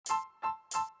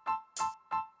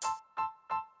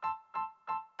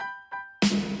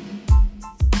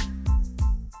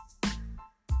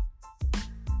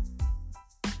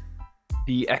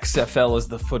The XFL is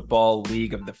the football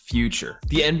league of the future.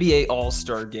 The NBA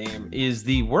All-Star Game is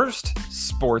the worst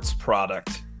sports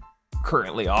product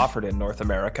currently offered in North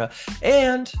America,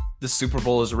 and the Super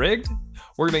Bowl is rigged.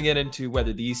 We're going to get into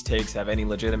whether these takes have any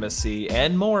legitimacy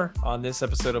and more on this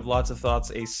episode of Lots of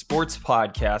Thoughts, a sports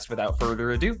podcast. Without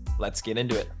further ado, let's get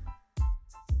into it.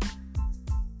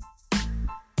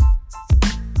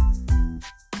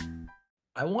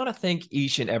 I want to thank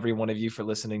each and every one of you for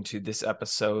listening to this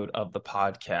episode of the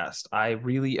podcast. I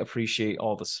really appreciate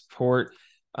all the support.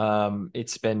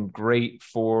 It's been great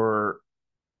for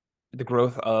the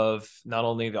growth of not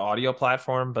only the audio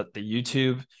platform, but the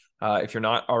YouTube. If you're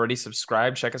not already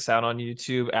subscribed, check us out on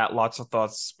YouTube at Lots of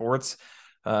Thoughts Sports.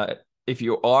 If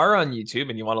you are on YouTube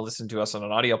and you want to listen to us on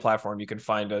an audio platform, you can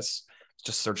find us.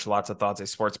 Just search Lots of Thoughts, a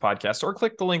sports podcast, or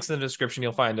click the links in the description.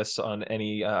 You'll find us on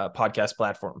any podcast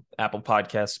platform, Apple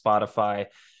Podcasts, Spotify,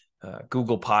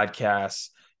 Google Podcasts.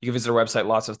 You can visit our website,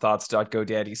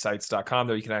 lotsofthoughts.godaddysites.com.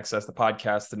 There you can access the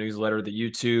podcast, the newsletter, the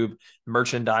YouTube,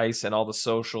 merchandise, and all the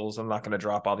socials. I'm not going to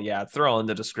drop all the ads. They're all in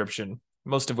the description,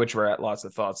 most of which were at Lots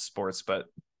of Thoughts Sports, but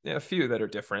a few that are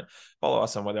different. Follow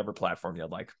us on whatever platform you'd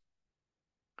like.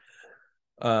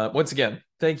 Once again,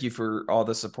 thank you for all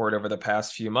the support over the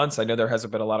past few months. I know there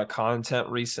hasn't been a lot of content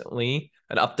recently.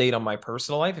 An update on my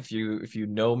personal life. If you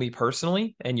know me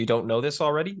personally and you don't know this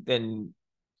already, then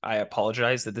I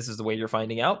apologize that this is the way you're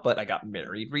finding out, but I got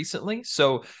married recently.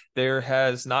 So there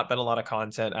has not been a lot of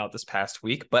content out this past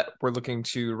week, but we're looking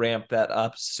to ramp that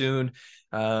up soon,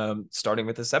 starting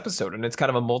with this episode. And it's kind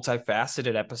of a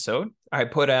multifaceted episode. I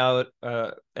put out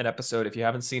an episode. If you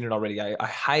haven't seen it already, I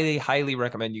highly, highly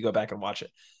recommend you go back and watch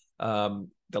it. The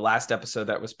last episode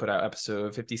that was put out,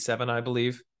 episode 57, I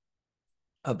believe,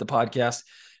 of the podcast.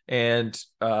 And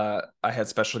I had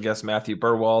special guest Matthew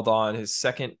Burwald on his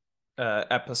second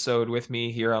episode with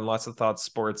me here on Lots of Thoughts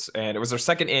Sports, and it was our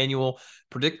second annual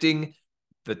predicting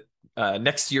the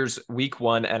next year's week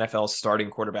 1 NFL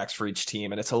starting quarterbacks for each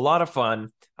team, and it's a lot of fun.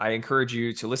 I encourage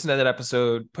you to listen to that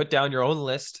episode, put down your own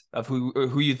list of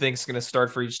who you think is going to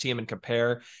start for each team, and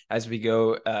compare as we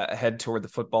go ahead toward the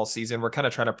football season. We're kind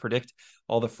of trying to predict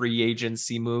all the free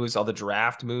agency moves, all the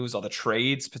draft moves, all the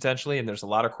trades potentially, and there's a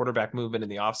lot of quarterback movement in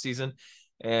the offseason,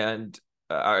 and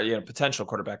potential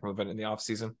quarterback movement in the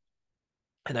offseason.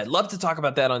 And I'd love to talk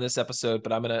about that on this episode,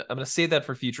 but I'm gonna save that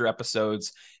for future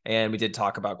episodes. And we did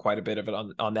talk about quite a bit of it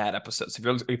on that episode.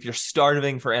 So if you're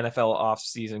starving for NFL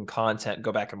offseason content,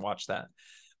 go back and watch that.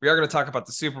 We are going to talk about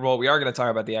the Super Bowl. We are going to talk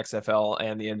about the XFL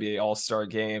and the NBA All-Star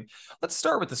Game. Let's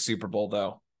start with the Super Bowl,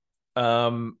 though.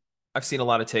 I've seen a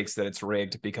lot of takes that it's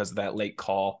rigged because of that late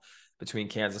call between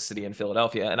Kansas City and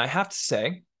Philadelphia, and I have to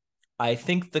say, I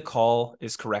think the call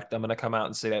is correct. I'm going to come out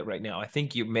and say that right now. I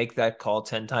think you make that call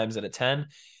 10 times out of 10.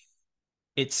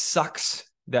 It sucks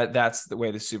that that's the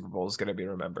way the Super Bowl is going to be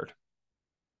remembered.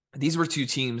 These were two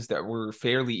teams that were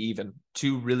fairly even,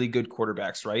 two really good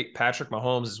quarterbacks, right? Patrick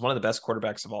Mahomes is one of the best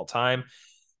quarterbacks of all time.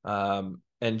 And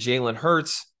Jalen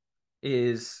Hurts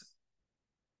is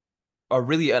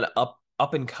really an up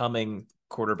and coming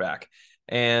quarterback.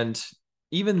 And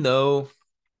even though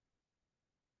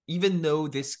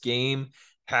this game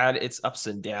had its ups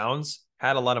and downs,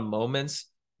 had a lot of moments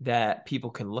that people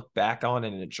can look back on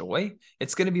and enjoy,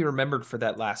 it's going to be remembered for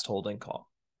that last holding call.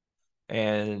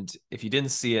 And if you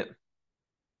didn't see it,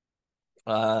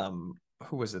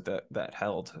 who was it that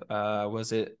held?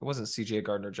 It wasn't CJ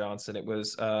Gardner-Johnson. It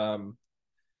was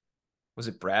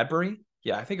it Bradbury?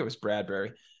 Yeah, I think it was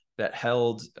Bradbury that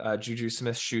held Juju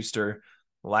Smith-Schuster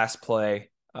last play,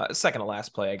 second to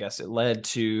last play, I guess. It led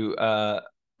to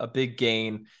a big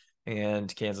gain,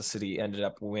 and Kansas City ended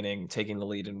up winning, taking the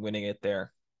lead and winning it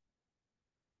there.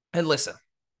 And listen,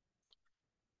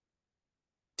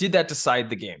 did that decide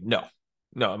the game? No,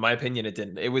 in my opinion, it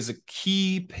didn't. It was a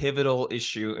key pivotal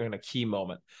issue and a key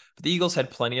moment. But the Eagles had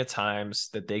plenty of times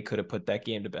that they could have put that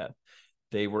game to bed.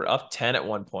 They were up 10 at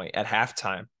one point at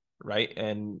halftime, right?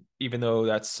 And even though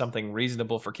that's something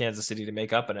reasonable for Kansas City to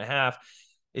make up in a half,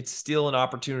 it's still an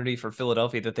opportunity for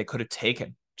Philadelphia that they could have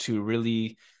taken to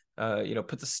really,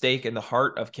 put the stake in the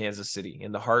heart of Kansas City,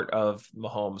 in the heart of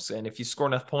Mahomes. And if you score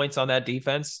enough points on that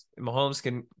defense, Mahomes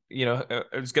can,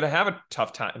 is going to have a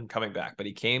tough time coming back. But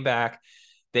he came back.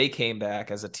 They came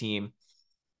back as a team.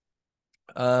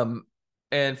 And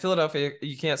Philadelphia,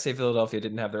 you can't say Philadelphia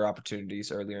didn't have their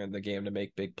opportunities earlier in the game to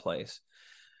make big plays.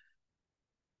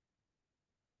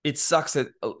 It sucks that,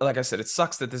 like I said, it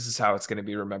sucks that this is how it's going to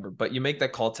be remembered, but you make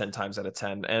that call 10 times out of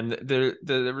 10. And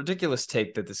the ridiculous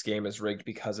take that this game is rigged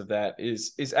because of that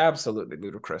is absolutely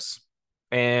ludicrous.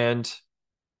 And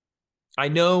I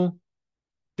know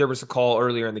there was a call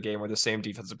earlier in the game where the same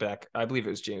defensive back, I believe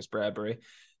it was James Bradbury,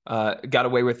 got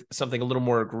away with something a little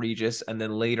more egregious, and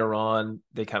then later on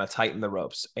they kind of tightened the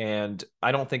ropes. And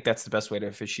I don't think that's the best way to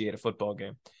officiate a football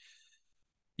game.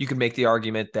 You can make the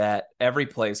argument that every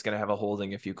play is going to have a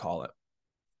holding if you call it,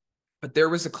 but there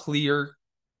was a clear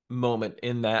moment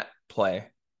in that play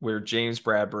where James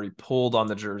Bradbury pulled on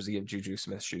the jersey of Juju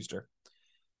Smith-Schuster,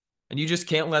 and you just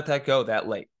can't let that go that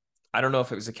late. I don't know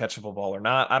if it was a catchable ball or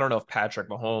not. I don't know if Patrick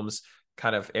Mahomes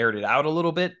kind of aired it out a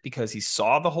little bit because he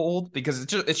saw the hold,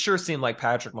 because it sure seemed like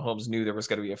Patrick Mahomes knew there was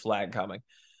going to be a flag coming.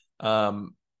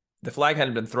 The flag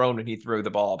hadn't been thrown when he threw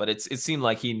the ball, but it seemed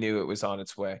like he knew it was on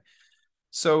its way.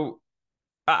 So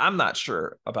I'm not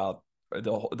sure about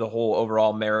the whole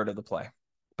overall merit of the play,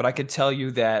 but I could tell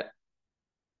you that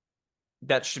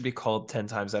that should be called 10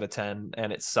 times out of 10,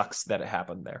 and it sucks that it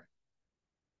happened there.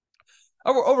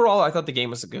 Overall, I thought the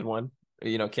game was a good one.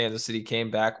 You know, Kansas City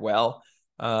came back well.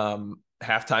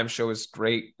 Halftime show was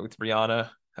great with Rihanna.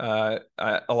 A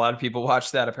lot of people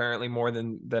watched that apparently more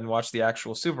than watch the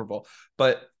actual Super Bowl.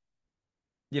 But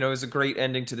you know, it was a great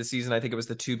ending to the season. I think it was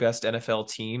the two best NFL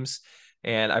teams,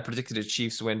 and I predicted a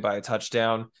Chiefs win by a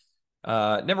touchdown.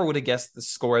 Never would have guessed the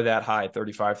score that high,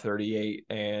 35-38,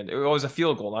 and it was a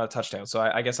field goal, not a touchdown. So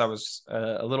I guess I was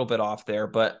a little bit off there,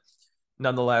 but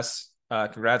nonetheless,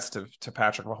 congrats to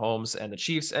Patrick Mahomes and the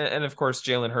Chiefs, and of course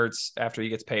Jalen Hurts. After he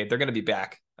gets paid, they're going to be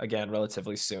back again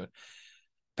relatively soon.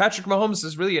 Patrick Mahomes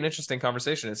is really an interesting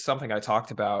conversation. It's something I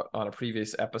talked about on a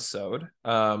previous episode.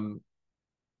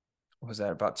 What was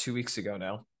that, about 2 weeks ago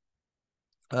now?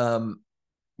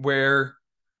 Where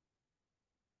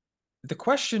the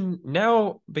question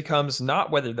now becomes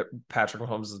not whether Patrick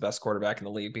Mahomes is the best quarterback in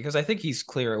the league, because I think he's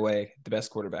clear away the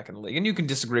best quarterback in the league. And you can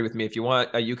disagree with me if you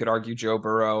want. You could argue Joe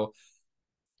Burrow.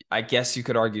 I guess you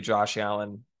could argue Josh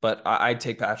Allen, but I'd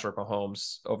take Patrick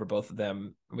Mahomes over both of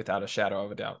them without a shadow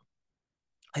of a doubt.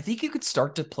 I think you could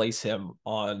start to place him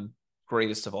on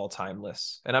greatest of all time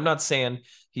lists. And I'm not saying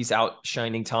he's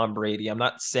outshining Tom Brady. I'm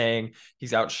not saying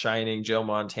he's outshining Joe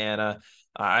Montana.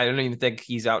 I don't even think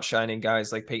he's outshining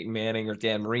guys like Peyton Manning or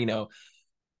Dan Marino,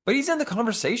 but he's in the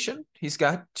conversation. He's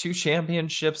got 2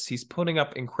 championships. He's putting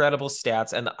up incredible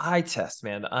stats. And the eye test,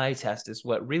 man, the eye test is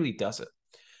what really does it.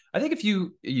 I think if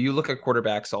you look at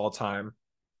quarterbacks all time,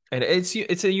 and it's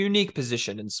a unique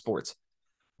position in sports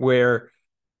where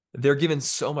they're given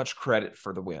so much credit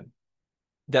for the win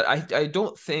that I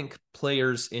don't think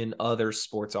players in other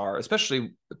sports are,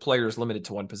 especially players limited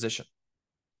to one position.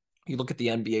 You look at the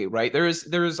NBA, right? There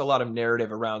is a lot of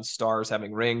narrative around stars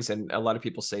having rings, and a lot of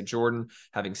people say Jordan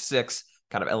having 6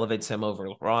 kind of elevates him over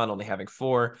LeBron only having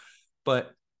 4,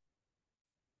 but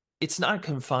it's not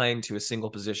confined to a single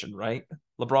position, right?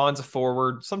 LeBron's a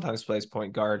forward, sometimes plays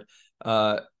point guard.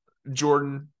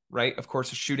 Jordan, right? Of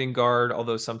course, a shooting guard,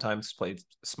 although sometimes played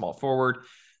small forward.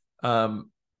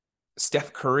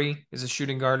 Steph Curry is a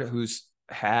shooting guard who's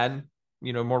had,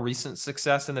 you know, more recent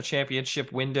success in the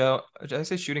championship window. Did I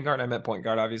say shooting guard? I meant point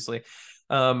guard, obviously.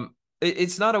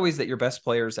 It's not always that your best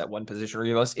players at one position or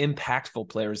your most impactful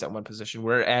players at one position.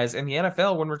 Whereas in the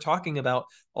NFL, when we're talking about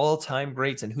all-time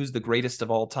greats and who's the greatest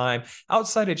of all time,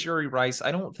 outside of Jerry Rice,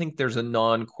 I don't think there's a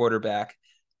non-quarterback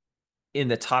in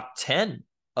the top 10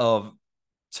 of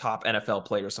top NFL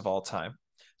players of all time.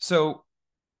 So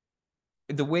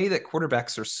the way that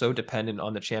quarterbacks are so dependent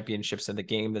on the championships and the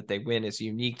game that they win is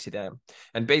unique to them.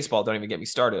 And baseball, don't even get me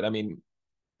started. I mean,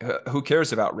 who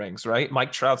cares about rings, right?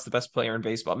 Mike Trout's the best player in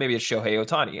baseball. Maybe it's Shohei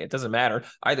Ohtani. It doesn't matter.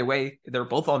 Either way, they're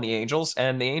both on the Angels,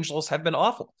 and the Angels have been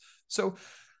awful. So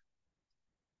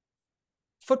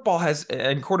football has,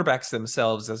 and quarterbacks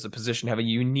themselves as a position, have a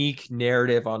unique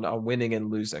narrative on winning and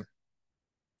losing.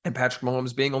 And Patrick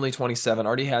Mahomes, being only 27,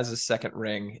 already has his 2nd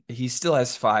ring. He still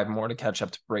has 5 more to catch up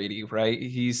to Brady, right?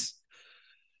 He's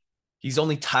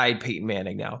only tied Peyton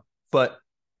Manning now. But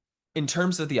in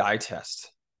terms of the eye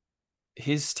test,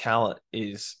 his talent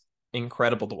is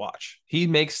incredible to watch. He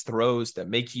makes throws that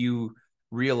make you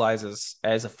realize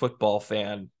as a football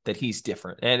fan that he's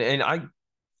different. And I,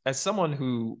 as someone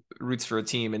who roots for a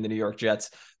team in the New York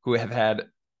Jets who have had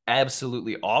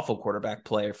absolutely awful quarterback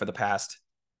play for the past,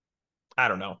 I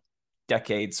don't know,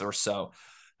 decades or so,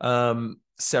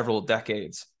 several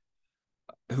decades,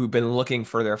 who've been looking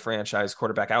for their franchise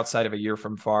quarterback outside of a year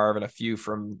from Favre and a few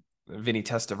from Vinny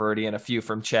Testaverde and a few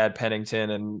from Chad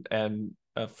Pennington and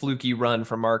a fluky run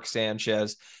from Mark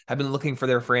Sanchez, have been looking for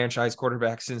their franchise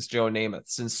quarterback since Joe Namath,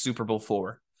 since Super Bowl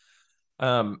IV.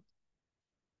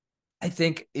 I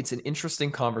think it's an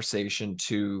interesting conversation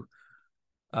to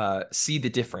see the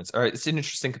difference. Or it's an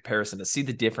interesting comparison to see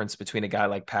the difference between a guy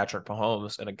like Patrick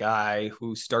Mahomes and a guy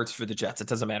who starts for the Jets. It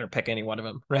doesn't matter, pick any one of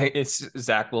them, right? It's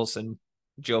Zach Wilson,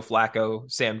 Joe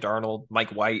Flacco, Sam Darnold,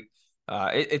 Mike White.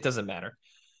 It doesn't matter.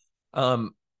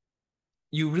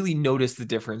 You really notice the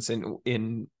difference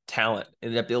in talent,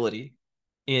 in ability,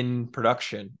 in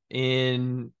production,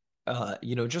 in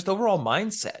just overall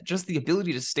mindset, just the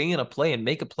ability to stay in a play and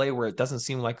make a play where it doesn't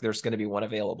seem like there's going to be one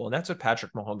available. And that's what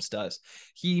Patrick Mahomes does.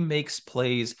 He makes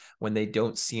plays when they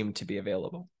don't seem to be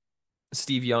available.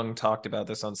 Steve Young talked about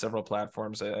this on several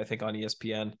platforms. I think on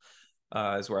ESPN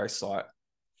is where I saw it.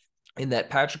 In that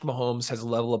Patrick Mahomes has a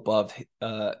level above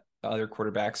other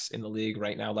quarterbacks in the league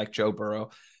right now, like Joe Burrow,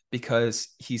 because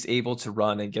he's able to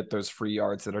run and get those free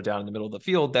yards that are down in the middle of the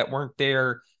field that weren't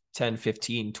there 10,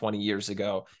 15, 20 years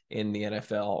ago in the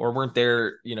NFL, or weren't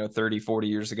there, 30, 40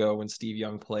 years ago when Steve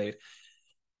Young played.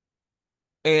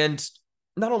 And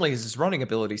not only is his running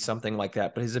ability something like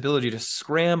that, but his ability to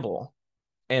scramble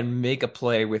and make a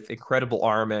play with incredible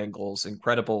arm angles,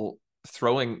 incredible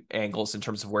throwing angles in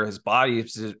terms of where his body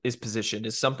is positioned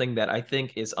is something that I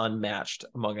think is unmatched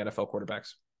among NFL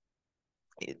quarterbacks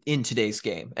in today's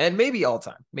game, and maybe all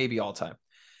time.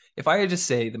 If I had to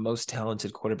say the most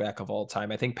talented quarterback of all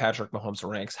time, I think Patrick Mahomes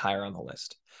ranks higher on the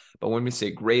list. But when we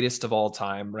say greatest of all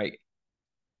time, right,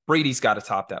 Brady's got to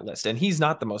top that list. And he's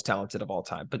not the most talented of all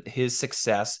time, but his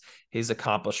success, his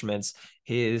accomplishments,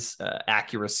 his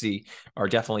accuracy are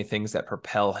definitely things that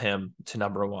propel him to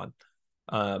number one.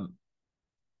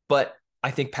 But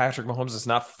I think Patrick Mahomes is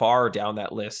not far down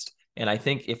that list. And I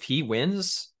think if he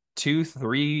wins 2,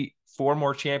 3, 4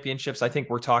 more championships, I think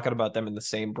we're talking about them in the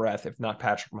same breath, if not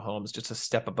Patrick Mahomes, just a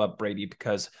step above Brady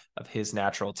because of his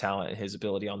natural talent and his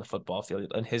ability on the football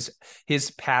field and his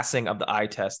passing of the eye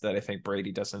test that I think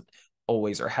Brady doesn't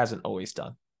always or hasn't always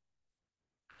done.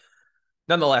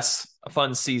 Nonetheless, a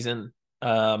fun season.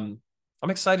 I'm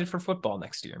excited for football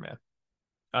next year,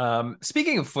 man.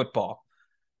 Speaking of football,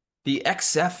 the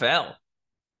XFL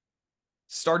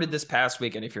started this past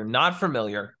week. And if you're not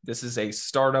familiar, this is a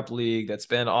startup league that's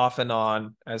been off and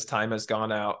on as time has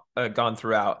gone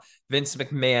throughout. Vince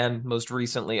McMahon most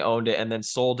recently owned it and then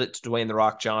sold it to Dwayne "The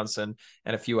Rock" Johnson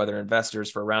and a few other investors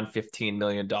for around $15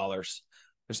 million. There's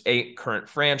 8 current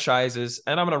franchises,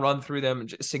 and I'm going to run through them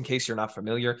just in case you're not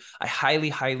familiar. I highly,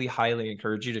 highly, highly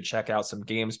encourage you to check out some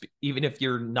games, even if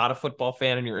you're not a football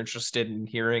fan and you're interested in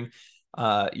hearing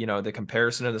the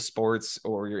comparison of the sports,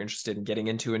 or you're interested in getting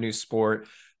into a new sport,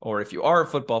 or if you are a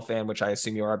football fan, which I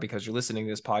assume you are because you're listening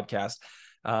to this podcast,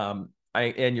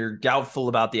 and you're doubtful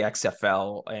about the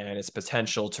XFL and its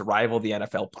potential to rival the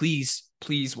NFL,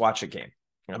 please watch a game.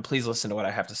 And please listen to what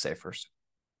I have to say first.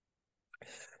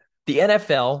 The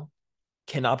NFL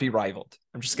cannot be rivaled.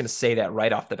 I'm just going to say that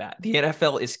right off the bat. The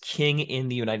NFL is king in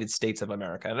the United States of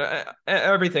America. And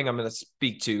everything I'm going to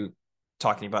speak to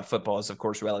talking about football is, of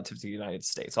course, relative to the United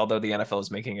States, although the NFL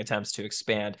is making attempts to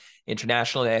expand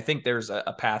internationally. I think there's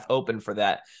a path open for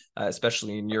that,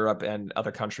 especially in Europe and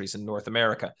other countries in North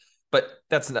America. But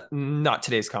that's not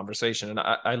today's conversation. And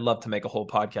I love to make a whole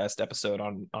podcast episode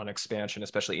on expansion,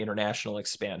 especially international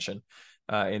expansion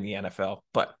in the NFL.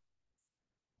 But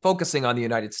focusing on the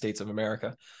United States of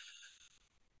America,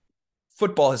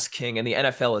 football is king and the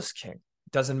NFL is king.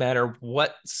 Doesn't matter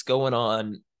what's going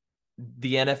on,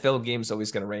 the NFL game is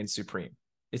always going to reign supreme.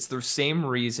 It's the same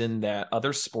reason that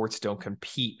other sports don't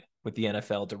compete with the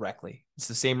NFL directly. It's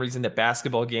the same reason that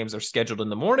basketball games are scheduled in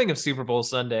the morning of Super Bowl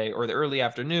Sunday or the early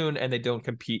afternoon, and they don't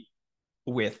compete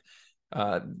with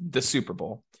the Super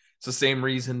Bowl. It's the same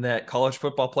reason that college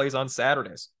football plays on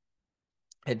Saturdays.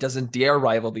 It doesn't dare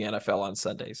rival the NFL on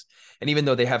Sundays. And even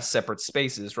though they have separate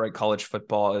spaces, right? College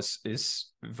football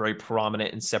is very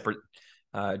prominent in separate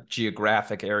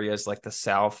geographic areas like the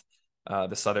South,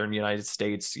 the Southern United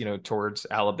States, towards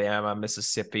Alabama,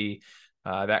 Mississippi,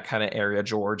 that kind of area,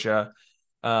 Georgia.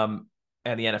 And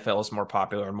the NFL is more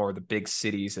popular in more of the big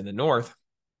cities in the North.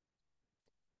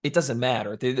 It doesn't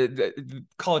matter. The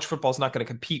college football is not going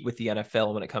to compete with the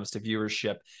NFL when it comes to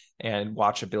viewership and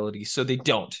watchability. So they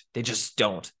don't. They just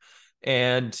don't.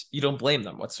 And you don't blame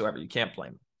them whatsoever. You can't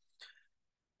blame them.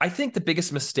 I think the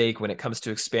biggest mistake when it comes to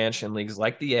expansion leagues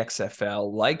like the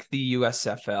XFL, like the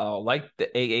USFL, like the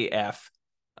AAF,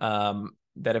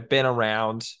 that have been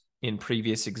around in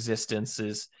previous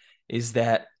existences is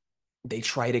that they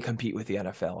try to compete with the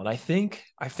NFL. And I think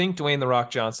Dwayne "The Rock"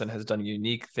 Johnson has done a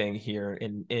unique thing here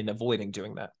in avoiding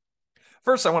doing that.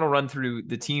 First, I want to run through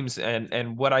the teams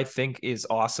and what I think is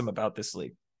awesome about this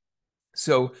league.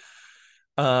 So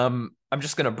I'm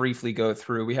just going to briefly go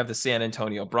through. We have the San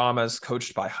Antonio Brahmas,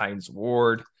 coached by Hines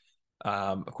Ward.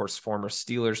 Of course, former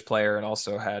Steelers player, and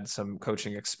also had some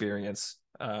coaching experience.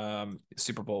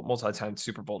 Super Bowl, multi-time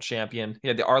Super Bowl champion. He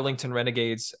had the Arlington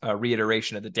Renegades,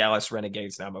 reiteration of the Dallas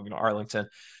Renegades, now moving to Arlington,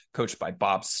 coached by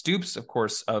Bob Stoops, of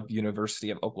course, of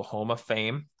University of Oklahoma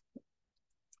fame.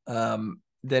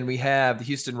 Then we have the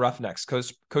Houston Roughnecks,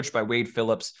 coached by Wade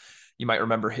Phillips. You might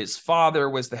remember his father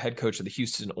was the head coach of the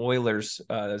Houston Oilers,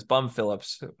 as Bum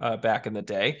Phillips, back in the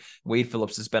day. Wade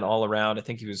Phillips has been all around. I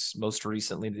think he was most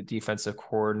recently the defensive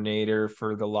coordinator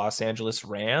for the Los Angeles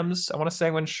Rams, I want to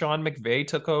say, when Sean McVay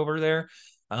took over there.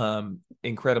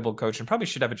 Incredible coach, and probably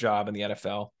should have a job in the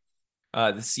NFL.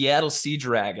 The Seattle Sea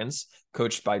Dragons,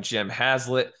 coached by Jim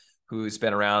Haslett, who's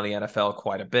been around the NFL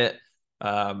quite a bit.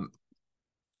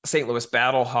 St. Louis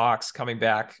Battlehawks coming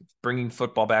back, bringing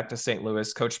football back to St.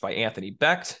 Louis, coached by Anthony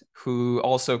Becht, who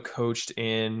also coached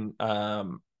in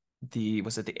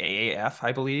was it the AAF,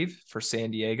 I believe, for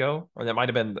San Diego, or that might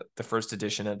have been the first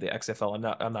edition of the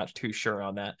XFL. I'm not too sure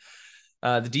on that.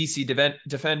 The DC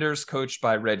Defenders, coached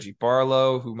by Reggie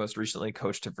Barlow, who most recently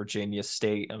coached at Virginia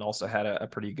State and also had a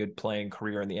pretty good playing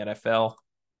career in the NFL.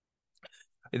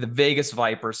 The Vegas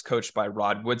Vipers, coached by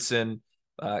Rod Woodson,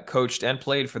 coached and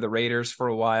played for the Raiders for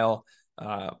a while,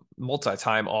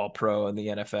 multi-time All-Pro in the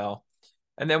NFL.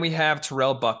 And then we have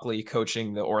Terrell Buckley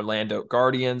coaching the Orlando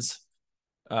Guardians.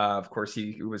 Of course,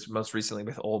 he was most recently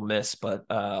with Ole Miss, but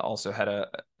also had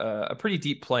a pretty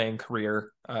deep playing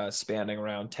career, spanning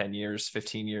around 10 years,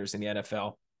 15 years in the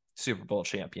NFL. Super Bowl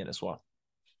champion as well.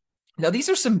 Now, these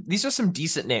are some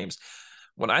decent names.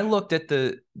 When I looked at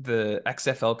the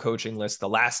XFL coaching list, the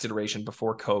last iteration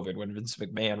before COVID, when Vince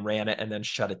McMahon ran it and then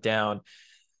shut it down,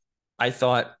 I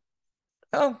thought,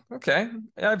 oh, okay,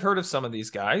 I've heard of some of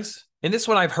these guys. In this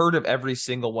one, I've heard of every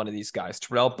single one of these guys: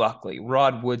 Terrell Buckley,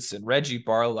 Rod Woodson, Reggie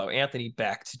Barlow, Anthony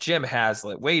Becht, Jim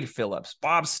Haslett, Wade Phillips,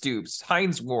 Bob Stoops,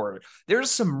 Hines Ward. There's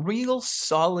some real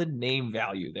solid name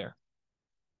value there.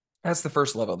 That's the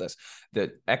first level of this.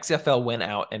 The XFL went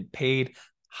out and paid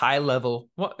high level,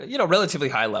 relatively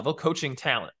high level coaching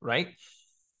talent, right?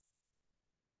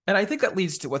 And I think that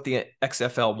leads to what the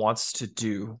XFL wants to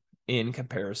do in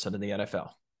comparison to the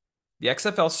NFL. The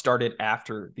XFL started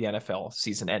after the NFL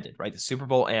season ended, right? The Super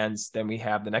Bowl ends, then we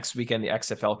have the next weekend, the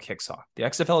XFL kicks off. The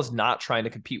XFL is not trying to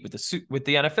compete with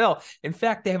the NFL. In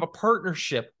fact, they have a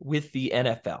partnership with the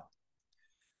NFL.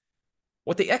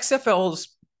 What the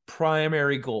XFL's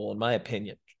primary goal, in my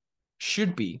opinion,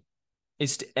 should be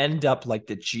is to end up like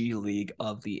the G League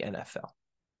of the NFL.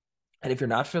 And if you're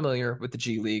not familiar with the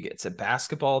G League, it's a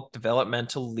basketball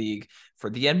developmental league for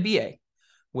the NBA,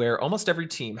 where almost every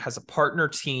team has a partner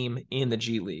team in the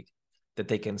G League that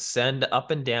they can send up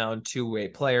and down two-way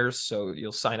players. So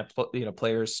you'll sign up,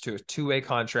 players to a two-way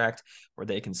contract where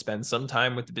they can spend some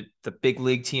time with the big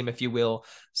league team, if you will,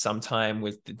 some time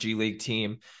with the G League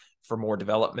team for more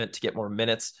development to get more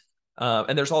minutes.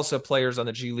 And there's also players on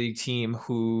the G League team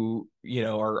who,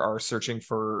 are searching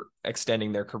for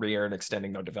extending their career and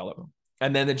extending their development.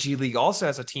 And then the G League also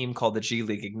has a team called the G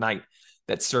League Ignite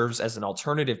that serves as an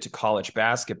alternative to college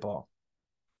basketball.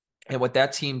 And what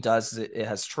that team does is it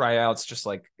has tryouts just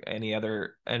like any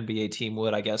other NBA team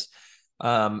would, I guess,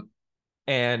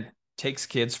 and takes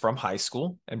kids from high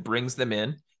school and brings them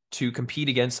in to compete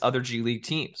against other G League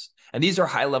teams. And these are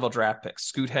high-level draft picks.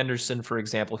 Scoot Henderson, for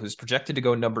example, who's projected to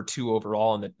go number 2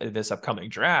 overall in this upcoming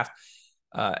draft,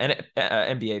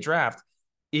 NBA draft,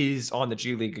 is on the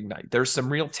G League Ignite. There's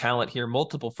some real talent here.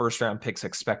 Multiple first-round picks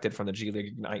expected from the G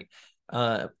League Ignite.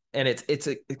 And it's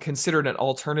considered an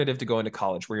alternative to going to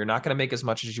college, where you're not going to make as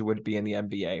much as you would be in the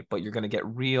NBA, but you're going to get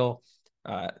real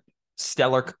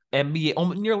stellar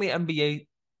NBA, nearly NBA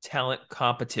talent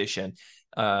competition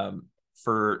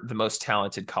for the most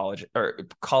talented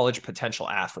college potential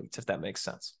athletes, if that makes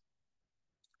sense.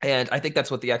 And I think that's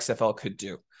what the XFL could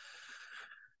do.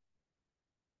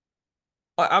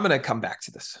 I'm going to come back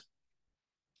to this.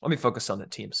 Let me focus on the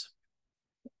teams.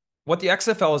 What the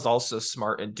XFL is also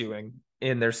smart in doing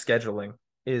in their scheduling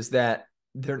is that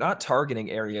they're not targeting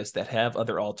areas that have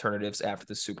other alternatives after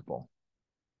the Super Bowl.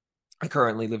 I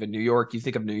currently live in New York. You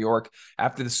think of New York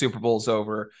after the Super Bowl is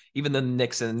over, even the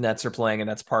Knicks and Nets are playing, and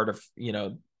that's part of,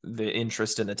 the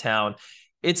interest in the town.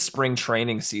 It's spring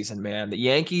training season, man. The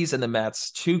Yankees and the Mets,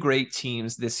 two great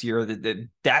teams this year.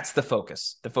 That's the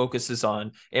focus. The focus is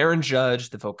on Aaron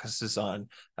Judge. The focus is on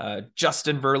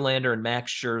Justin Verlander and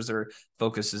Max Scherzer.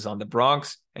 Focus is on the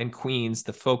Bronx and Queens.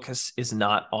 The focus is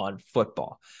not on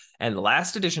football. And the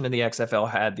last edition of the XFL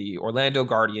had the Orlando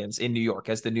Guardians in New York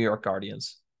as the New York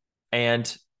Guardians.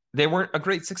 And they weren't a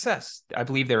great success. I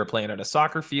believe they were playing at a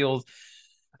soccer field,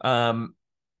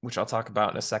 which I'll talk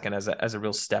about in a second as a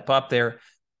real step up there.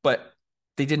 But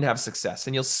they didn't have success.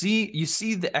 And you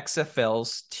see the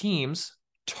XFL's teams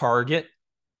target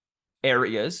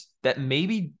areas that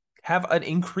maybe have an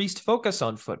increased focus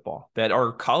on football, that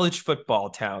are college football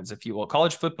towns, if you will,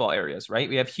 college football areas, right?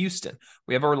 We have Houston,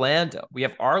 we have Orlando, we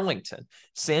have Arlington,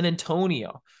 San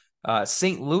Antonio,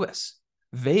 St. Louis,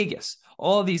 Vegas,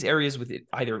 all of these areas with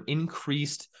either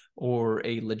increased or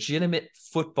a legitimate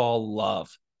football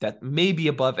love that may be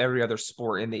above every other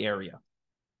sport in the area.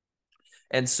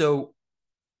 And so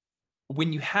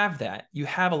when you have that, you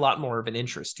have a lot more of an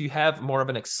interest. You have more of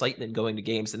an excitement going to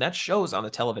games, and that shows on the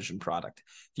television product.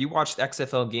 If you watched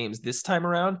XFL games this time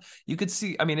around, you could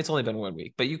see, I mean, it's only been 1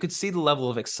 week, but you could see the level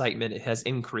of excitement it has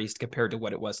increased compared to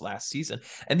what it was last season.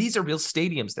 And these are real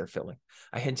stadiums they're filling.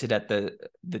 I hinted at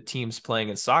the teams playing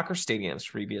in soccer stadiums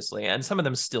previously, and some of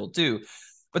them still do,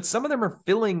 but some of them are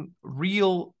filling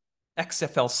real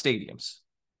XFL stadiums.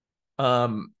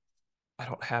 I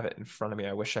don't have it in front of me.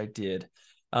 I wish I did.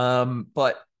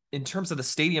 But in terms of the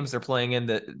stadiums they're playing in,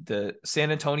 the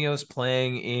San Antonio's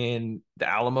playing in the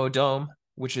Alamo Dome,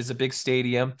 which is a big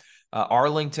stadium.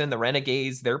 Arlington, the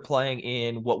Renegades, they're playing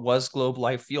in what was Globe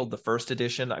Life Field, the first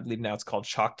edition. I believe now it's called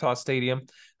Choctaw Stadium.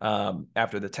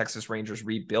 After the Texas Rangers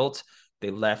rebuilt, they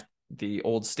left the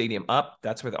old stadium up.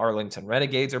 That's where the Arlington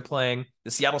Renegades are playing.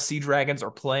 The Seattle Sea Dragons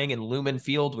are playing in Lumen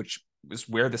Field, which is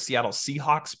where the Seattle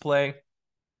Seahawks play.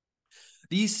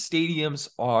 These stadiums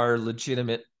are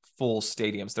legitimate full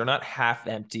stadiums. They're not half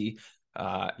empty,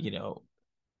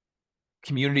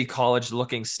 community college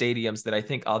looking stadiums that I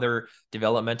think other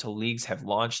developmental leagues have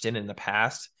launched in the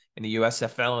past, in the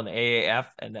USFL and the AAF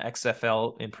and the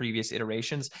XFL in previous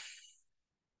iterations.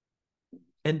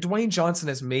 And Dwayne Johnson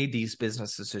has made these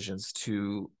business decisions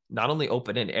to not only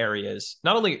open in areas,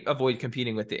 not only avoid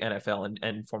competing with the NFL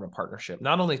and form a partnership,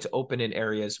 not only to open in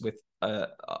areas with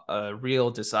a real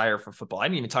desire for football. I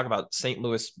didn't even talk about St.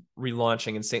 Louis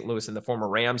relaunching in St. Louis in the former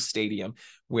Rams stadium,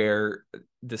 where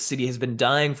the city has been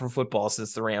dying for football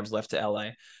since the Rams left to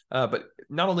LA. But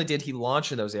not only did he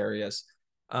launch in those areas,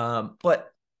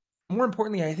 but more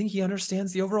importantly, I think he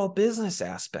understands the overall business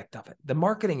aspect of it, the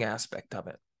marketing aspect of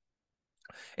it,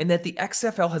 and that the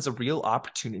XFL has a real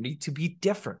opportunity to be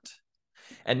different,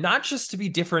 and not just to be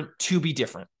different,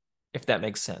 if that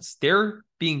makes sense. They're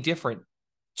being different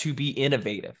to be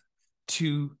innovative,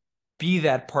 to be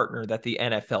that partner that the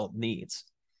NFL needs.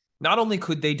 Not only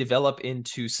could they develop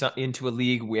into a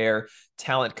league where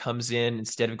talent comes in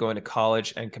instead of going to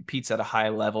college and competes at a high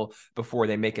level before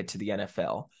they make it to the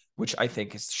NFL, which I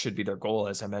think should be their goal,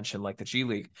 as I mentioned, like the G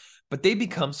League, but they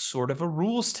become sort of a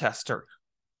rules tester,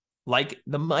 like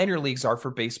the minor leagues are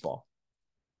for baseball.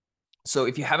 So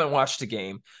if you haven't watched a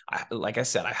game, like I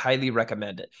said, I highly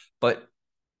recommend it. But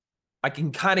I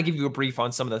can kind of give you a brief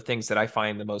on some of the things that I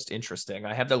find the most interesting.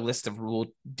 I have the list of rule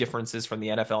differences from the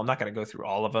NFL. I'm not going to go through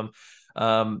all of them.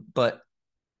 But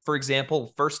for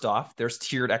example, first off, there's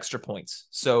tiered extra points.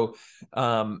 So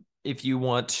if you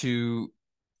want to,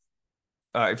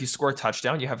 if you score a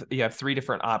touchdown, you have 3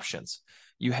 different options.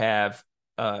 You have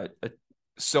a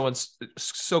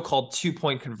so-called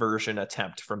 2-point conversion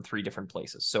attempt from 3 different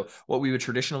places. So what we would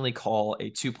traditionally call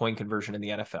a 2-point conversion in the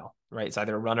NFL, right? It's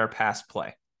either a run or pass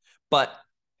play, but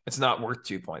it's not worth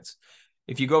 2 points.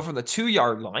 If you go from the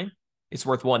 2-yard line, it's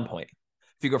worth 1 point.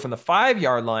 If you go from the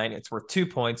 5-yard line, it's worth 2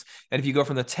 points. And if you go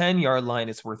from the 10-yard line,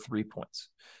 it's worth 3 points.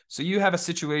 So you have a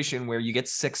situation where you get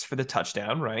 6 for the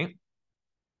touchdown, right?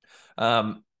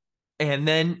 And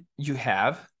then you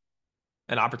have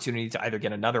an opportunity to either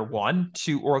get another 1,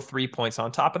 2, or 3 points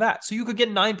on top of that. So you could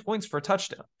get 9 points for a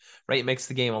touchdown, right? It makes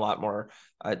the game a lot more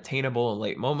attainable in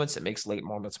late moments. It makes late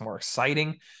moments more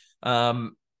exciting.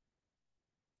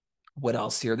 What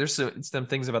else here? There's some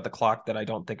things about the clock that I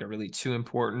don't think are really too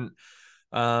important.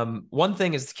 One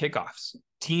thing is the kickoffs.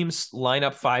 Teams line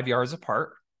up 5 yards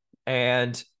apart,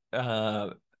 and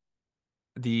at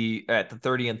the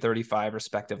 30 and 35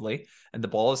 respectively, and the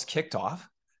ball is kicked off.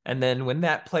 And then when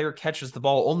that player catches the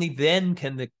ball, only then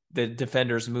can the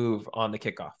defenders move on the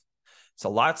kickoff. It's a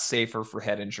lot safer for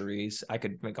head injuries. I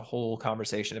could make a whole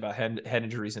conversation about head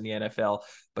injuries in the NFL,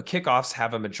 but kickoffs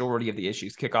have a majority of the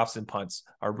issues. Kickoffs and punts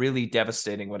are really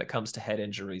devastating when it comes to head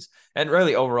injuries and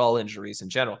really overall injuries in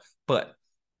general. But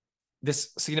this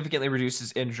significantly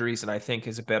reduces injuries, and I think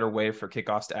is a better way for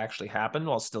kickoffs to actually happen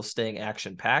while still staying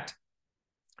action-packed.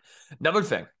 Another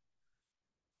thing,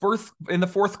 in the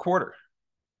fourth quarter,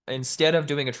 instead of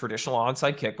doing a traditional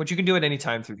onside kick, which you can do at any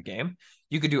time through the game,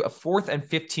 you could do a 4th and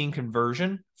 15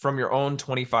 conversion from your own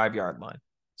 25-yard line.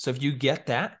 So if you get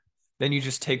that, then you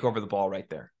just take over the ball right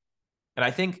there. And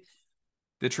I think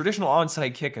the traditional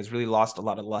onside kick has really lost a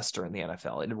lot of luster in the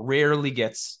NFL. It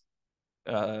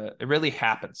rarely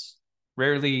happens.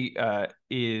 rarely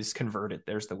is converted.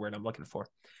 There's the word I'm looking for.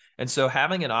 And so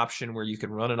having an option where you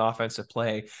can run an offensive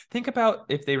play, think about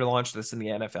if they launched this in the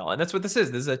NFL. And that's what this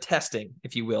is. This is a testing,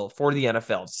 if you will, for the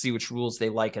NFL to see which rules they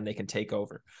like and they can take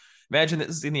over. Imagine this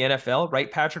is in the NFL,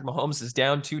 right? Patrick Mahomes is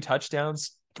down 2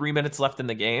 touchdowns, 3 minutes left in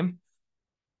the game.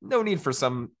 No need for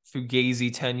some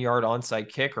fugazi 10-yard onside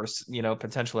kick or,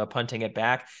 potentially punting it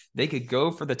back. They could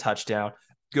go for the touchdown,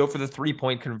 go for the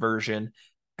 3-point conversion,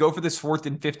 go for this 4th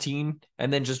and 15,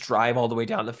 and then just drive all the way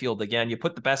down the field again. You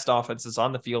put the best offenses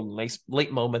on the field in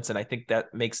late moments, and I think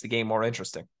that makes the game more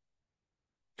interesting.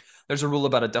 There's a rule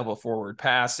about a double forward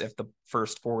pass if the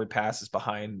first forward pass is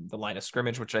behind the line of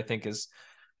scrimmage, which I think is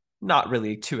not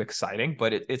really too exciting,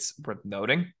 but it's worth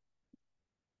noting.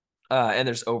 And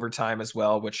there's overtime as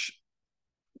well, which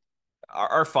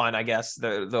are fun, I guess.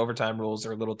 The overtime rules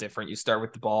are a little different. You start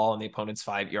with the ball on the opponent's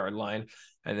 5-yard line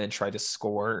and then try to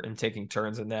score, and taking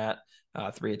turns in that,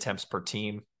 3 attempts per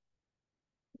team.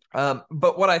 But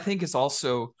what I think is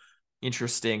also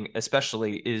interesting,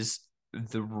 especially, is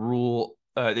the rule,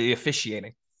 the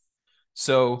officiating.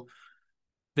 So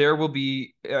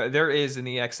there is in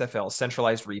the XFL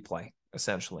centralized replay,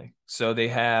 essentially. So they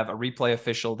have a replay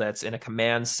official that's in a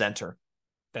command center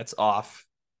that's off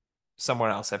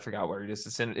somewhere else. I forgot where it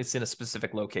is. It's in a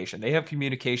specific location. They have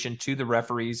communication to the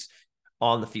referees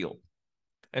on the field.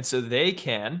 And so they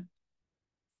can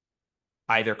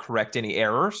either correct any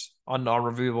errors on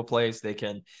non-reviewable plays. They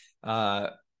can worry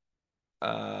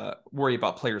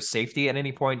about player safety at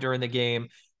any point during the game,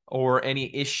 or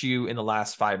any issue in the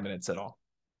last 5 minutes at all,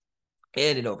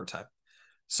 and in overtime.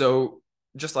 So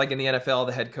just like in the NFL,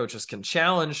 the head coaches can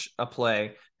challenge a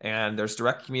play, and there's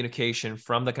direct communication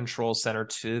from the control center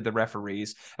to the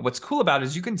referees. And what's cool about it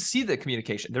is you can see the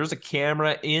communication. There's a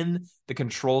camera in the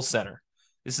control center.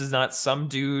 This is not some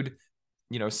dude,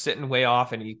 sitting way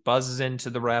off and he buzzes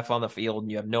into the ref on the field and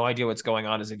you have no idea what's going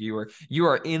on as a viewer. You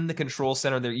are in the control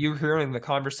center there. You're hearing the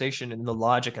conversation and the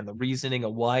logic and the reasoning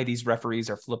of why these referees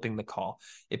are flipping the call.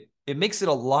 It makes it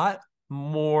a lot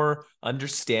more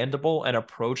understandable and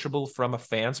approachable from a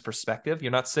fan's perspective.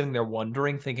 You're not sitting there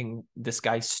wondering, thinking this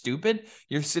guy's stupid.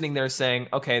 You're sitting there saying,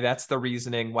 okay, that's the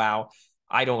reasoning. Wow,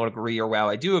 I don't agree, or wow,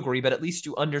 I do agree, but at least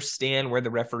you understand where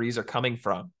the referees are coming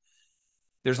from.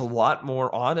 There's a lot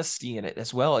more honesty in it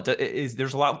as well.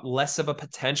 There's a lot less of a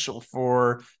potential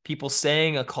for people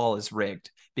saying a call is rigged,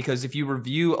 because if you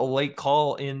review a late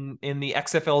call in the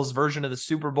XFL's version of the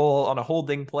Super Bowl on a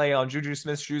holding play on Juju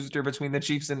Smith-Schuster between the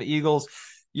Chiefs and the Eagles,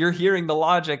 you're hearing the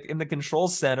logic in the control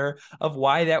center of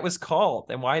why that was called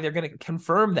and why they're going to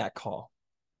confirm that call.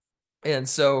 And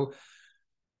so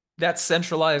that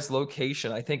centralized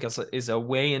location, I think, is a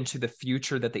way into the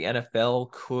future that the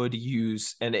NFL could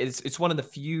use. And it's one of the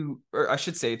few, or I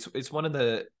should say, it's one of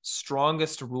the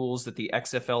strongest rules that the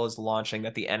XFL is launching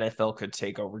that the NFL could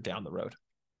take over down the road.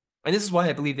 And this is why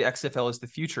I believe the XFL is the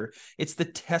future. It's the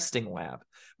testing lab.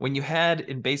 When you had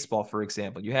in baseball, for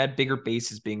example, you had bigger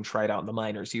bases being tried out in the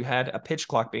minors. You had a pitch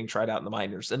clock being tried out in the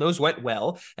minors, and those went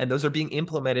well, and those are being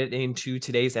implemented into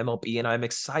today's MLB, and I'm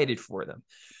excited for them.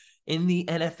 In the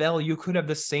NFL, you could have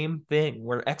the same thing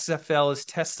where XFL is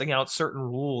testing out certain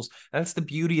rules. That's the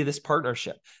beauty of this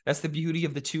partnership. That's the beauty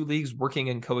of the two leagues working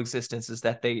in coexistence, is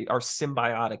that they are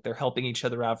symbiotic. They're helping each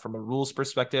other out from a rules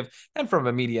perspective and from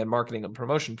a media and marketing and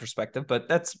promotion perspective, but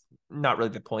that's not really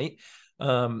the point.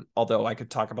 Although I could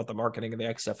talk about the marketing of the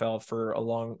XFL for a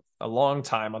long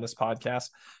time on this podcast,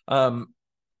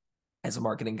 as a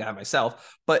marketing guy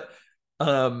myself, but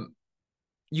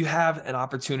you have an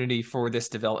opportunity for this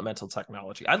developmental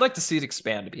technology. I'd like to see it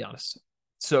expand, to be honest.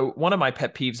 So one of my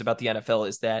pet peeves about the NFL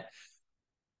is that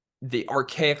the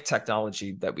archaic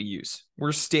technology that we use.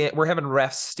 We're having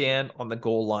refs stand on the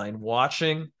goal line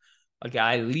watching a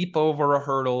guy leap over a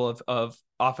hurdle of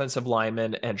offensive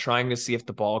linemen and trying to see if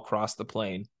the ball crossed the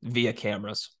plane via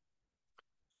cameras.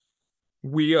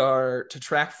 To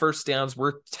track first downs,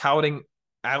 we're touting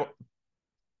out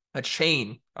a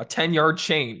 10-yard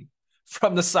chain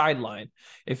from the sideline.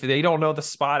 If they don't know the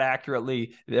spot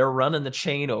accurately, they're running the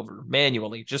chain over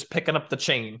manually, just picking up the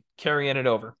chain, carrying it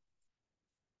over.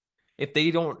 If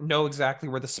they don't know exactly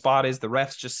where the spot is, the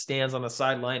ref just stands on the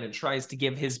sideline and tries to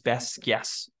give his best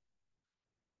guess.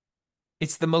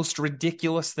 It's the most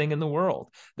ridiculous thing in the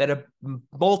world that a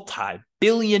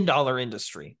multi-billion-dollar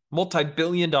industry,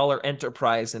 multi-billion-dollar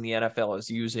enterprise in the NFL is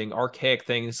using archaic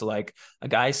things like a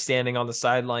guy standing on the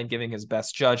sideline giving his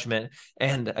best judgment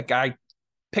and a guy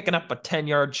picking up a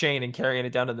 10-yard chain and carrying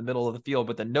it down to the middle of the field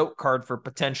with a note card for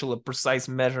potential of precise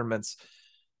measurements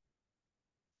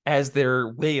as their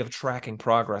way of tracking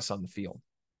progress on the field.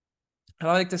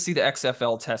 And I like to see the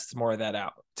XFL test more of that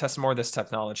out, test more of this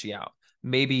technology out.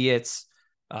 Maybe it's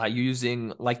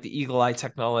using like the eagle eye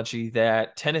technology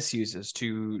that tennis uses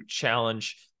to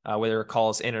challenge whether it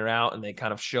calls in or out, and they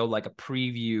kind of show like a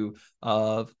preview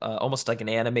of almost like an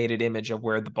animated image of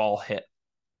where the ball hit.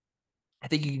 I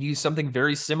think you could use something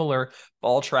very similar,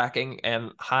 ball tracking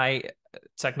and high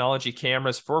technology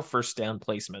cameras for first down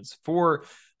placements, for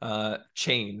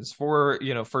chains, for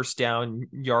first down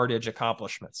yardage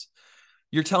accomplishments.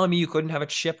 You're telling me you couldn't have a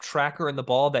chip tracker in the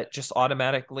ball that just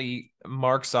automatically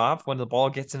marks off when the ball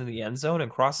gets into the end zone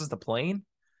and crosses the plane?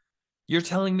 You're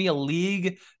telling me a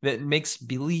league that makes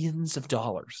billions of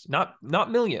dollars, not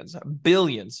millions,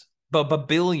 billions, but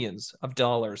billions of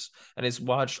dollars, and is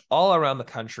watched all around the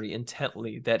country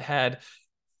intently, that had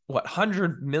what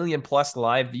 100 million plus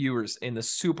live viewers in the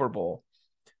Super Bowl,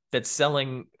 that's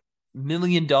selling $1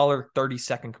 million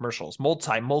 30-second commercials,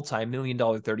 multi-million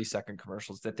dollar 30-second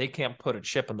commercials, that they can't put a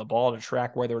chip in the ball to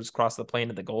track whether it's across the plane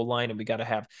to the goal line, and we got to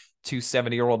have two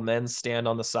 70-year-old men stand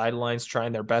on the sidelines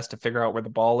trying their best to figure out where the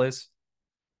ball is?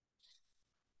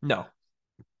 No,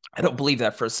 I don't believe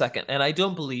that for a second. And I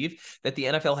don't believe that the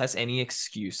NFL has any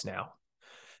excuse now.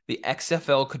 The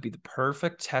XFL could be the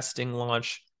perfect testing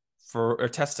launch for, or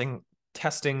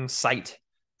testing site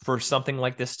for something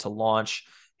like this to launch.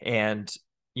 And,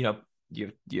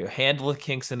 you handle the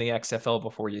kinks in the XFL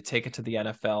before you take it to the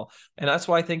NFL. And that's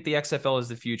why I think the XFL is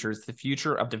the future. It's the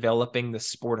future of developing the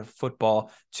sport of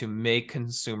football to make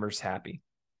consumers happy.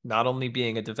 Not only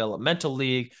being a developmental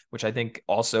league, which I think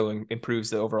also improves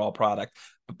the overall product,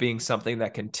 but being something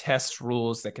that can test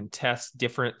rules, that can test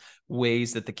different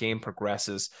ways that the game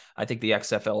progresses. I think the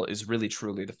XFL is really,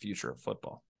 truly the future of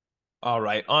football. All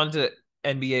right, on to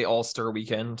NBA All-Star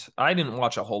Weekend. I didn't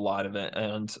watch a whole lot of it,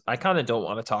 and I kind of don't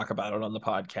want to talk about it on the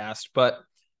podcast, but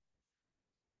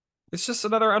it's just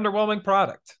another underwhelming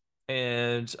product.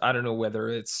 And I don't know whether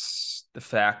it's the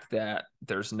fact that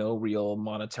there's no real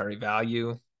monetary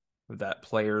value, that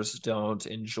players don't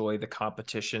enjoy the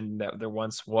competition that there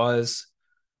once was.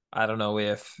 I don't know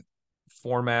if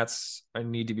formats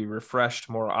need to be refreshed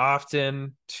more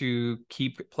often to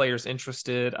keep players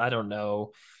interested. I don't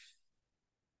know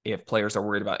if players are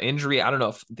worried about injury. I don't know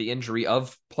if the injury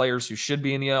of players who should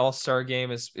be in the All-Star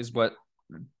game is what,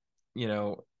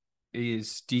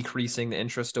 is decreasing the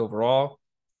interest overall.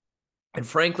 And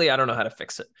frankly, I don't know how to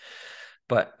fix it.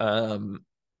 But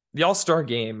the All-Star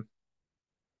game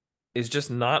is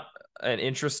just not an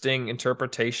interesting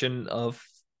interpretation of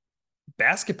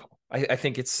basketball. I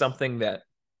think it's something that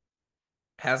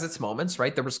has its moments,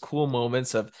 right? There was cool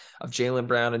moments of Jaylen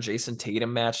Brown and Jason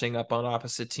Tatum matching up on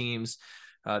opposite teams.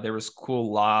 There was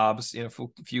cool lobs, a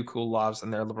few cool lobs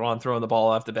in there. LeBron throwing the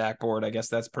ball off the backboard. I guess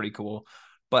that's pretty cool.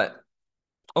 But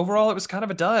overall, it was kind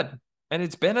of a dud. And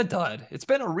it's been a dud. It's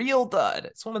been a real dud.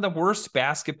 It's one of the worst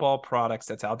basketball products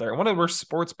that's out there. One of the worst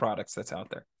sports products that's out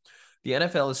there. The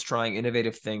NFL is trying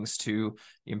innovative things to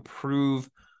improve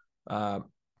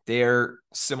their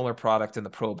similar product in the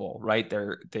Pro Bowl, right?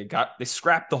 They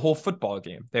scrapped the whole football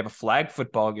game. They have a flag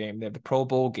football game. They have the Pro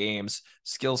Bowl games,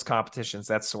 skills competitions,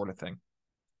 that sort of thing.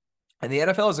 And the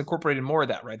NFL has incorporated more of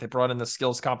that, right? They brought in the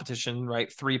skills competition,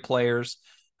 right? 3 players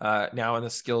now in the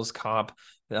skills comp.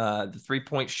 The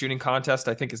 3-point shooting contest,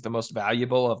 I think, is the most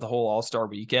valuable of the whole All-Star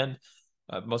weekend.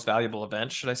 Most valuable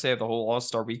event, should I say, of the whole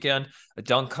All-Star weekend. A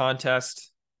dunk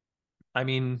contest. I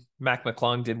mean, Mac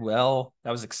McClung did well.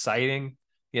 That was exciting.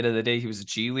 At the end of the day, he was a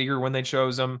G leaguer when they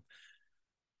chose him.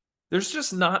 There's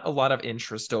just not a lot of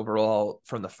interest overall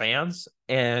from the fans.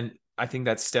 And I think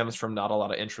that stems from not a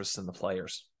lot of interest in the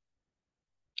players.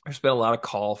 There's been a lot of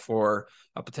call for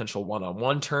a potential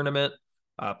one-on-one tournament,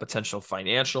 potential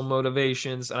financial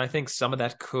motivations. And I think some of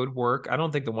that could work. I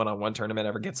don't think the one-on-one tournament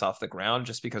ever gets off the ground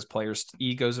just because players'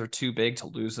 egos are too big to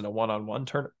lose in a one-on-one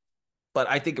tournament. But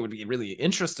I think it would be really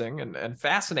interesting and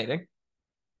fascinating.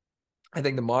 I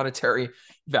think the monetary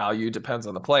value depends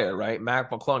on the player, right?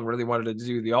 Mac McClung really wanted to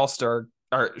do the All-Star,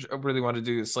 or really wanted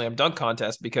to do the slam dunk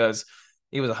contest because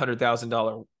it was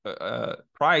 $100,000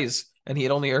 prize, and he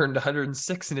had only earned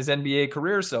 106 in his NBA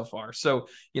career so far. So,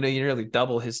 you nearly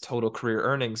double his total career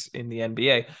earnings in the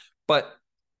NBA. But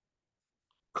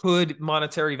could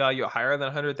monetary value higher than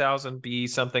 100,000 be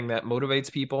something that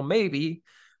motivates people? Maybe.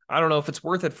 I don't know if it's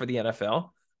worth it for the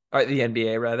NFL, or the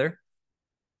NBA rather.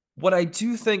 What I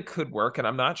do think could work, and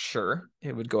I'm not sure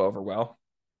it would go over well,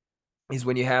 is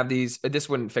when you have these, this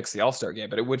wouldn't fix the All-Star game,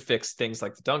 but it would fix things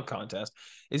like the dunk contest,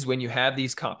 is when you have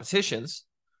these competitions,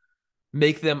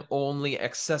 make them only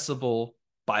accessible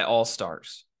by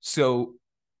All-Stars. So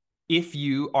if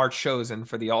you are chosen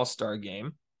for the All-Star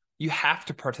game, you have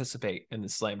to participate in the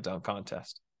slam dunk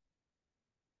contest.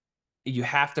 you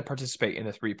have to participate in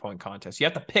the 3-point contest. You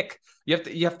have to pick. You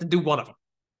have to do one of them.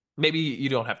 Maybe you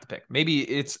don't have to pick. Maybe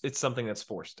it's something that's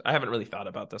forced. I haven't really thought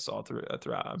about this all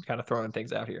throughout. I'm kind of throwing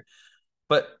things out here,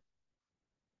 but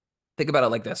think about it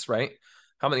like this, right?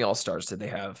 How many All-Stars did they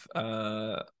have?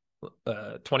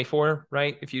 24,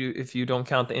 right? If you don't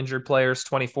count the injured players,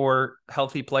 24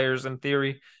 healthy players in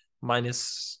theory,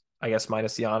 minus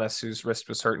Giannis, whose wrist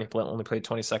was hurt and he only played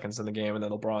 20 seconds in the game, and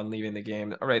then LeBron leaving the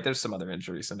game. All right, there's some other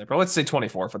injuries in there, but let's say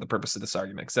 24 for the purpose of this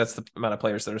argument, because that's the amount of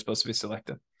players that are supposed to be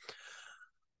selected.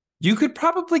 You could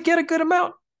probably get a good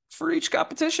amount for each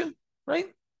competition, right?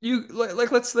 You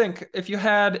like let's think, if you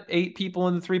had 8 people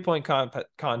in the 3-point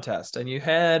contest, and you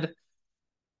had,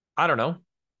 I don't know,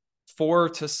 4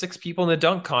 to 6 people in the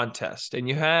dunk contest, and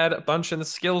you had a bunch in the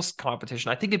skills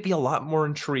competition, I think it'd be a lot more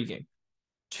intriguing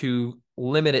to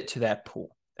limit it to that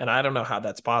pool. And I don't know how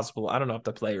that's possible. I don't know if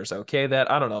the players okay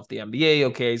that. I don't know if the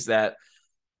NBA okays that.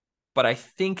 But I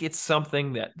think it's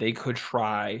something that they could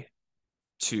try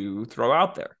to throw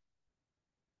out there.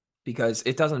 Because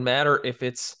it doesn't matter if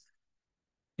it's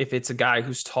a guy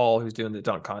who's tall who's doing the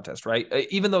dunk contest, right?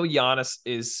 Even though Giannis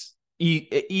is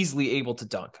easily able to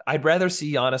dunk, I'd rather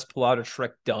see Giannis pull out a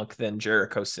trick dunk than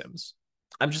Jericho Sims.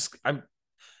 I'm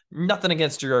nothing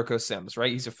against Jericho Sims,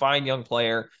 right? He's a fine young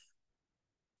player,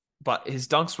 but his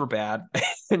dunks were bad.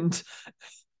 And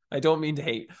I don't mean to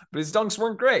hate, but his dunks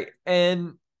weren't great.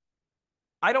 And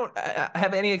I don't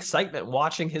have any excitement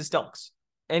watching his dunks,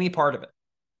 any part of it.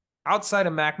 Outside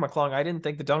of Mac McClung, I didn't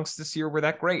think the dunks this year were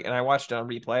that great. And I watched it on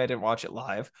replay. I didn't watch it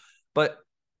live. But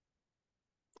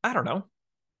I don't know.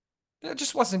 It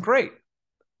just wasn't great.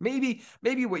 Maybe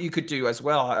what you could do as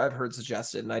well, I've heard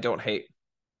suggested, and I don't hate,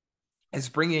 is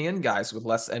bringing in guys with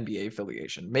less NBA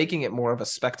affiliation, making it more of a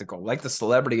spectacle, like the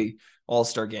celebrity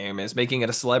All-Star game is, making it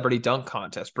a celebrity dunk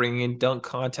contest, bringing in dunk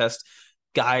contest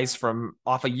guys from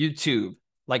off of YouTube,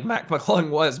 like Mac McClung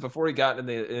was before he got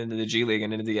into the G League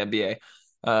and into the NBA.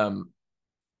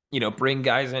 Bring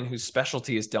guys in whose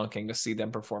specialty is dunking to see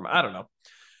them perform. I don't know.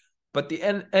 But the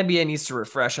NBA needs to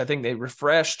refresh. I think they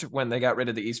refreshed when they got rid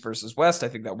of the East versus West. I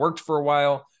think that worked for a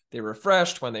while. They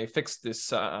refreshed when they fixed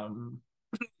this,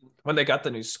 when they got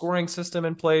the new scoring system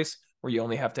in place, where you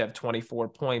only have to have 24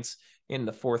 points in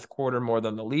the fourth quarter more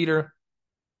than the leader.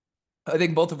 I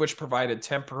think both of which provided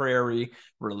temporary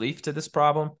relief to this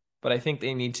problem, but I think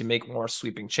they need to make more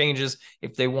sweeping changes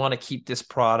if they want to keep this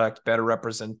product better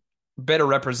representing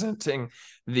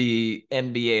the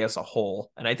NBA as a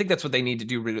whole. And I think that's what they need to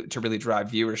do to really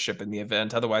drive viewership in the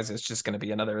event. Otherwise, it's just going to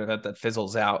be another event that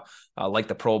fizzles out, like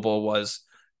the Pro Bowl was,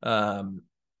 and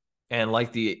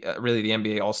like the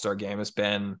NBA All-Star game has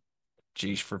been,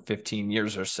 for 15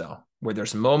 years or so, where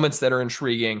there's moments that are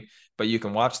intriguing, but you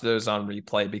can watch those on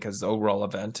replay because the overall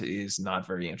event is not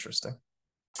very interesting.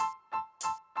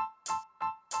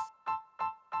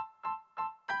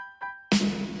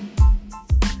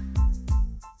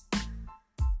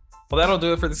 Well, that'll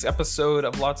do it for this episode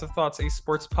of Lots of Thoughts, a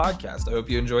sports podcast. I hope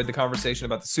you enjoyed the conversation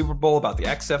about the Super Bowl, about the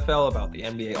XFL, about the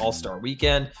NBA All-Star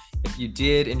Weekend. If you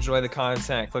did enjoy the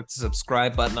content, click the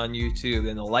subscribe button on YouTube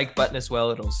and the like button as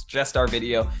well. It'll suggest our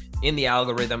video in the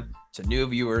algorithm to new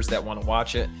viewers that want to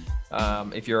watch it.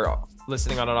 If you're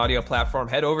listening on an audio platform,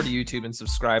 head over to YouTube and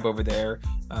subscribe over there,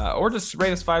 or just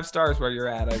rate us 5 stars where you're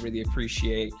at. I really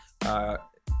appreciate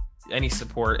any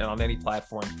support and on any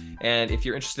platform. And if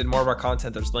you're interested in more of our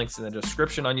content, there's links in the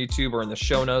description on YouTube or in the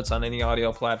show notes on any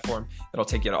audio platform. It'll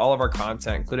take you to all of our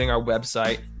content, including our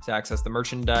website to access the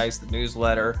merchandise, the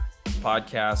newsletter,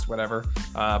 podcast, whatever,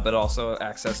 but also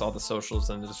access all the socials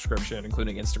in the description,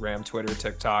 including Instagram, Twitter,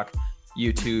 TikTok,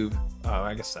 YouTube.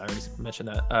 I guess I already mentioned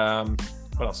that.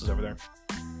 What else is over there?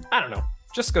 I don't know.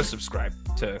 Just go subscribe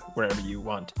to wherever you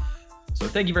want. So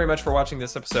thank you very much for watching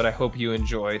this episode. I hope you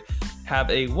enjoyed. Have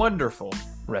a wonderful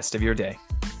rest of your day.